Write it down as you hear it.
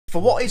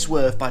For What It's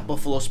Worth by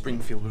Buffalo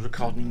Springfield was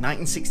recorded in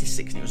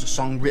 1966 and it was a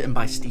song written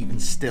by Stephen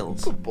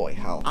Stills. Good boy,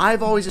 Hal.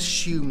 I've always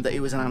assumed that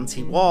it was an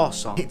anti-war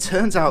song. It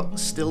turns out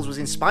Stills was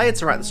inspired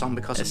to write the song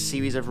because of a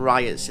series of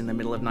riots in the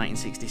middle of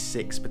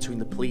 1966 between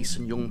the police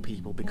and young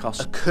people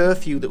because a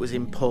curfew that was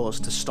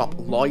imposed to stop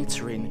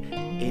loitering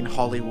in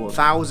Hollywood.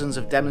 Thousands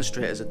of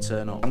demonstrators had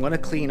turned up. I'm going to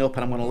clean up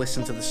and I'm going to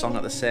listen to the song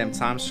at the same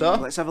time, so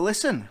let's have a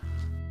listen.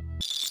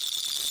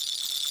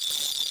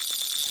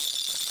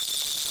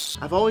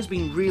 I've always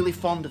been really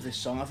fond of this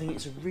song. I think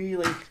it's a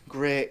really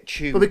great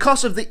tune. But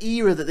because of the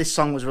era that this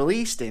song was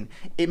released in,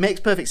 it makes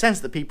perfect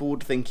sense that people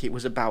would think it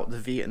was about the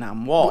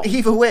Vietnam War. But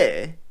either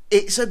way,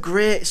 it's a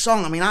great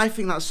song. I mean, I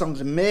think that song's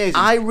amazing.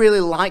 I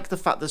really like the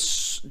fact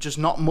there's just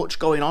not much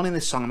going on in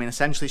this song. I mean,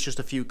 essentially it's just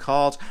a few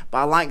chords, but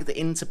I like the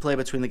interplay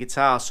between the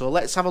guitars. So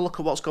let's have a look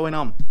at what's going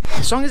on.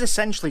 The song is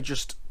essentially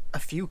just a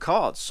few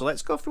chords, so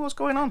let's go through what's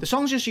going on. The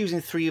song's just using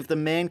three of the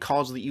main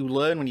chords that you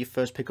learn when you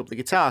first pick up the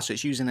guitar. So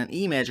it's using an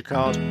E major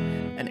chord,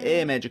 an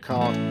A major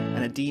chord,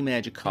 and a D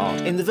major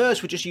chord. In the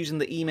verse, we're just using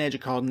the E major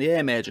chord and the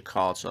A major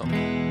chord, so.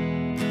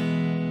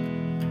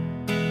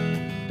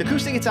 The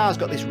acoustic guitar's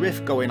got this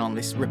riff going on,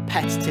 this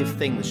repetitive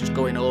thing that's just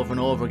going over and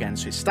over again.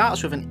 So it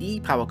starts with an E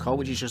power chord,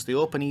 which is just the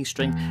open E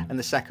string and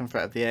the second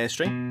fret of the A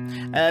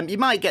string. You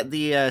might get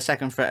the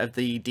second fret of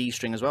the D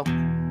string as well.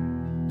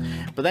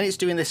 But then it's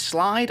doing this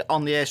slide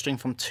on the A string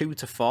from 2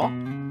 to 4,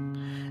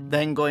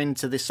 then going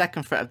to the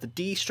second fret of the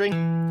D string,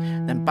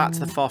 then back to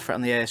the 4th fret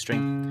on the A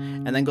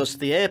string, and then goes to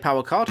the A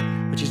power chord,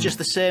 which is just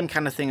the same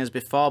kind of thing as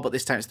before, but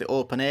this time it's the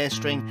open A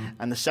string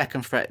and the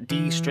second fret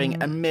D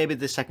string, and maybe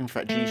the second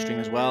fret G string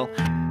as well.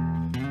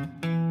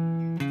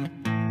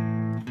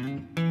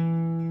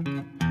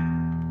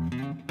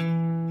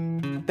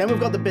 Then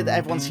we've got the bit that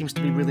everyone seems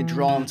to be really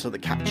drawn to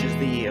that captures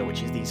the ear,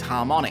 which is these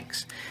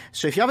harmonics.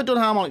 So if you haven't done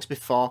harmonics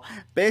before,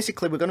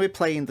 basically we're going to be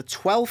playing the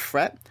 12th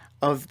fret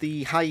of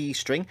the high E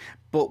string,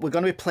 but we're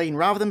going to be playing,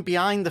 rather than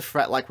behind the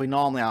fret like we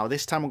normally are,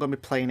 this time we're going to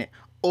be playing it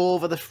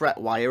over the fret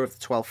wire of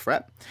the 12th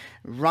fret,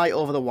 right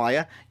over the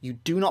wire. You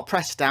do not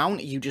press down,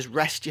 you just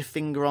rest your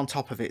finger on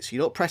top of it. So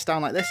you don't press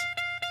down like this,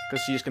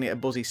 because you're just going to get a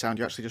buzzy sound.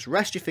 You actually just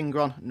rest your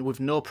finger on with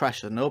no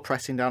pressure, no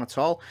pressing down at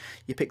all.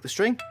 You pick the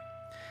string,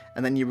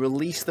 and then you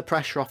release the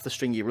pressure off the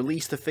string. You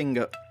release the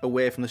finger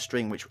away from the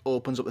string, which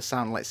opens up the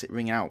sound and lets it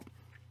ring out.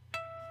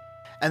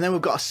 And then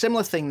we've got a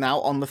similar thing now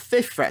on the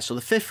 5th fret. So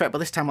the 5th fret, but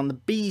this time on the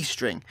B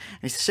string.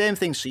 And it's the same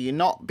thing. So you're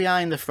not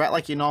behind the fret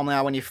like you normally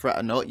are when you fret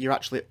a note. You're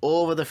actually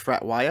over the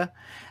fret wire.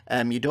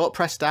 You don't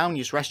press down.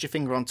 You just rest your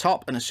finger on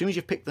top. And as soon as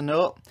you've picked the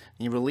note,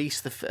 you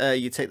release the,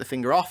 you take the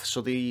finger off so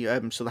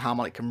the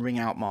harmonic can ring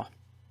out more.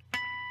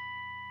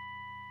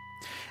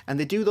 And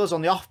they do those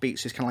on the offbeat,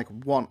 so it's kind of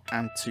like 1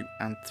 and 2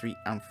 and 3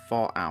 and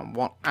 4 and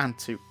 1 and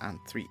 2 and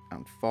 3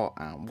 and 4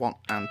 and 1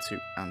 and 2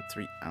 and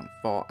 3 and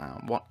 4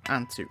 and 1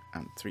 and 2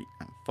 and 3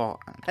 and 4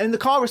 and in the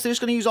chorus they're just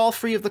going to use all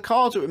three of the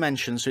chords that we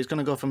mentioned. So it's going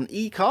to go from an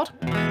E chord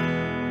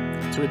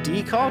to a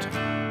D chord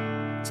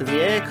to the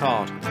A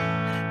chord.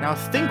 Now I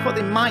think what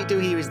they might do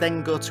here is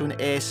then go to an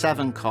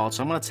A7 chord.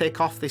 So I'm going to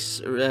take off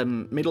this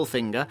middle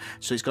finger,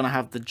 so it's going to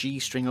have the G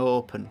string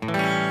open.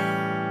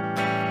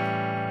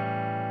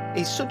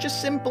 It's such a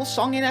simple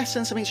song in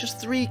essence. I mean, it's just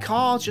three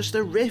chords, just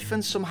a riff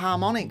and some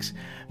harmonics,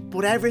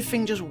 but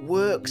everything just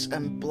works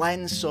and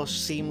blends so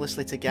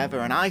seamlessly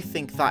together, and I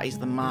think that is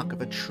the mark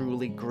of a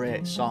truly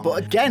great song.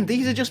 But again,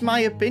 these are just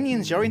my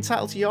opinions. You're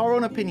entitled to your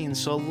own opinions,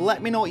 so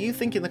let me know what you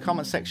think in the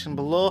comment section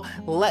below.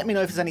 Let me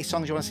know if there's any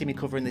songs you want to see me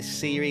cover in this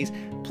series.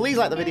 Please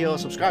like the video,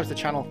 subscribe to the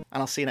channel,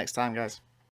 and I'll see you next time, guys.